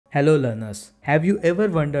Hello learners, have you ever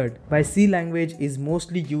wondered why C language is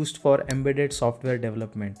mostly used for embedded software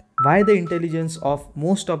development? Why the intelligence of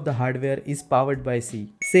most of the hardware is powered by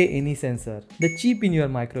C? Say any sensor, the chip in your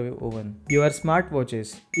microwave oven, your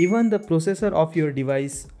smartwatches, even the processor of your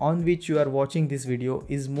device on which you are watching this video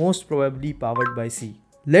is most probably powered by C.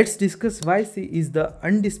 Let's discuss why C is the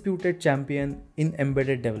undisputed champion in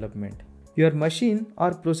embedded development. Your machine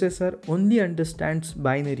or processor only understands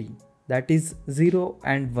binary, that is 0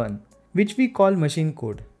 and 1, which we call machine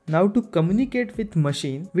code. Now to communicate with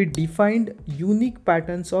machine, we defined unique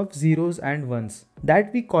patterns of zeros and ones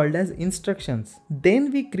that we called as instructions.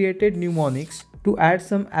 Then we created mnemonics to add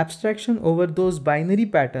some abstraction over those binary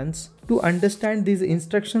patterns to understand these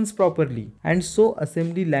instructions properly, and so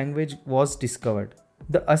assembly language was discovered.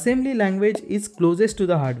 The assembly language is closest to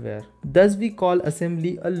the hardware, thus we call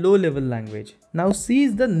assembly a low-level language. Now C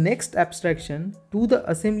is the next abstraction to the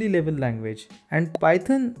assembly level language, and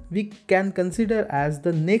Python we can consider as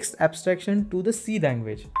the next abstraction to the C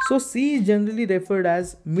language. So C is generally referred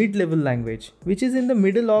as mid-level language, which is in the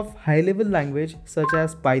middle of high-level language such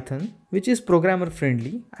as Python, which is programmer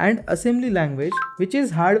friendly, and assembly language, which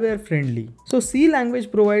is hardware friendly. So C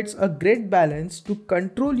language provides a great balance to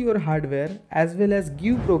control your hardware as well as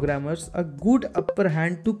give programmers a good upper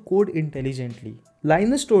hand to code intelligently.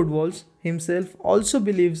 Linus Torvalds himself also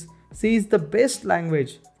believes C is the best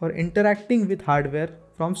language for interacting with hardware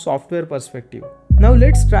from software perspective. Now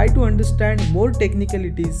let's try to understand more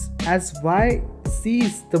technicalities as why C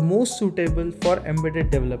is the most suitable for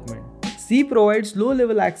embedded development. C provides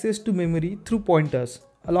low-level access to memory through pointers,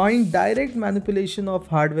 allowing direct manipulation of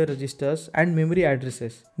hardware registers and memory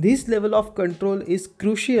addresses. This level of control is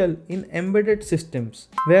crucial in embedded systems,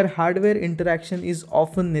 where hardware interaction is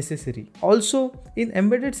often necessary. Also, in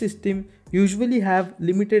embedded systems usually have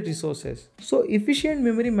limited resources, so efficient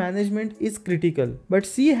memory management is critical. But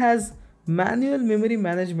C has manual memory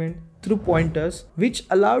management through pointers, which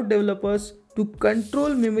allow developers to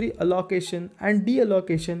control memory allocation and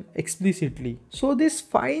deallocation explicitly. So this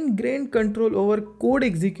fine-grained control over code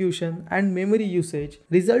execution and memory usage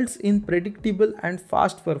results in predictable and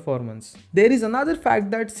fast performance. There is another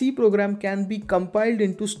fact that C program can be compiled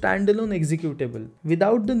into standalone executable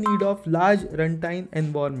without the need of large runtime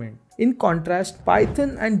environment. In contrast,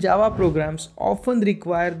 Python and Java programs often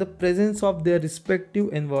require the presence of their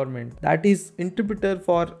respective environment, that is, interpreter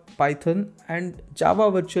for Python and Java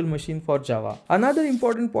virtual machine for Java. Another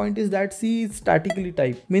important point is that C is statically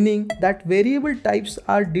typed, meaning that variable types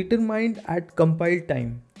are determined at compile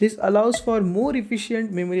time. This allows for more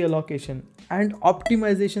efficient memory allocation and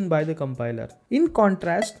optimization by the compiler. In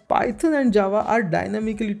contrast, Python and Java are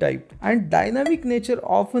dynamically typed, and dynamic nature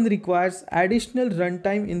often requires additional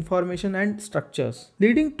runtime information and structures,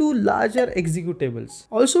 leading to larger executables.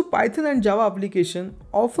 Also, Python and Java applications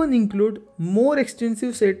often include more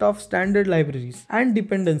extensive set of standard libraries and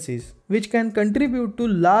dependencies, which can contribute to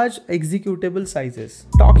large executable sizes.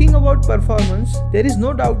 Talking about performance, there is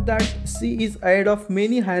no doubt that C is ahead of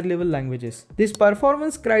many higher level languages. This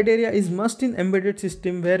performance criteria is must in embedded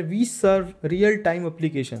system where we serve real-time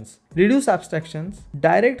applications, reduce abstractions,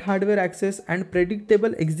 direct hardware access and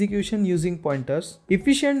predictable execution using pointers,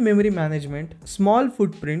 efficient memory management, small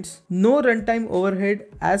footprints, no runtime overhead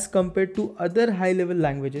as compared to other high-level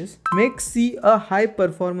languages, makes C a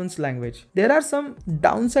high-performance language. There are some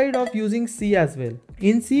downside of using C as well.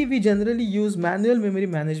 In C, we generally use manual memory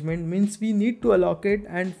management, means we need to allocate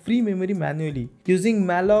and free memory manually using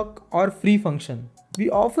malloc or free function. We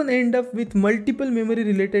often end up with multiple memory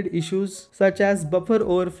related issues such as buffer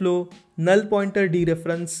overflow, null pointer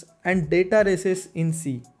dereference and data races in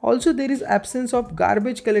C. Also, there is absence of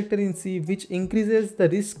garbage collector in C, which increases the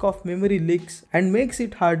risk of memory leaks and makes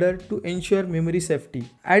it harder to ensure memory safety.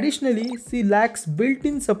 Additionally, C lacks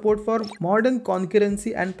built-in support for modern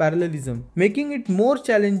concurrency and parallelism, making it more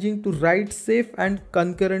challenging to write safe and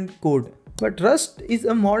concurrent code. But Rust is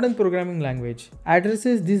a modern programming language,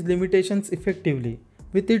 addresses these limitations effectively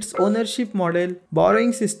with its ownership model,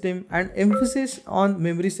 borrowing system and emphasis on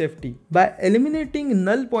memory safety. By eliminating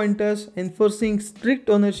null pointers, enforcing strict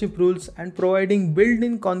ownership rules and providing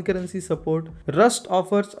built-in concurrency support, Rust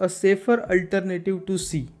offers a safer alternative to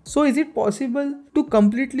C. So is it possible to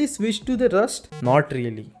completely switch to the Rust? Not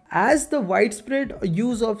really. As the widespread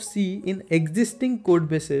use of C in existing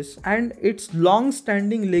codebases and its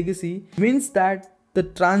long-standing legacy means that the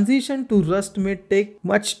transition to Rust may take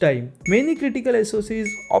much time. Many critical SOCs,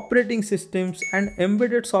 operating systems, and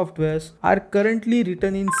embedded softwares are currently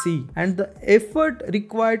written in C, and the effort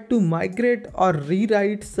required to migrate or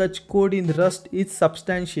rewrite such code in Rust is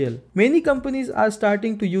substantial. Many companies are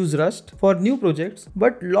starting to use Rust for new projects,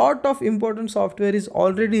 but lot of important software is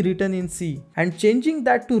already written in C, and changing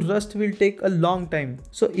that to Rust will take a long time.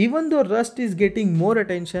 So even though Rust is getting more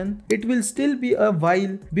attention, it will still be a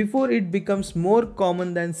while before it becomes more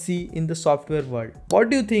common than C in the software world. What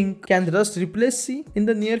do you think? Can Rust replace C in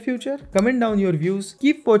the near future? Comment down your views.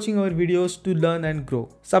 Keep watching our videos to learn and grow.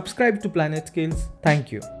 Subscribe to Planet Skills.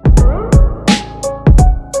 Thank you.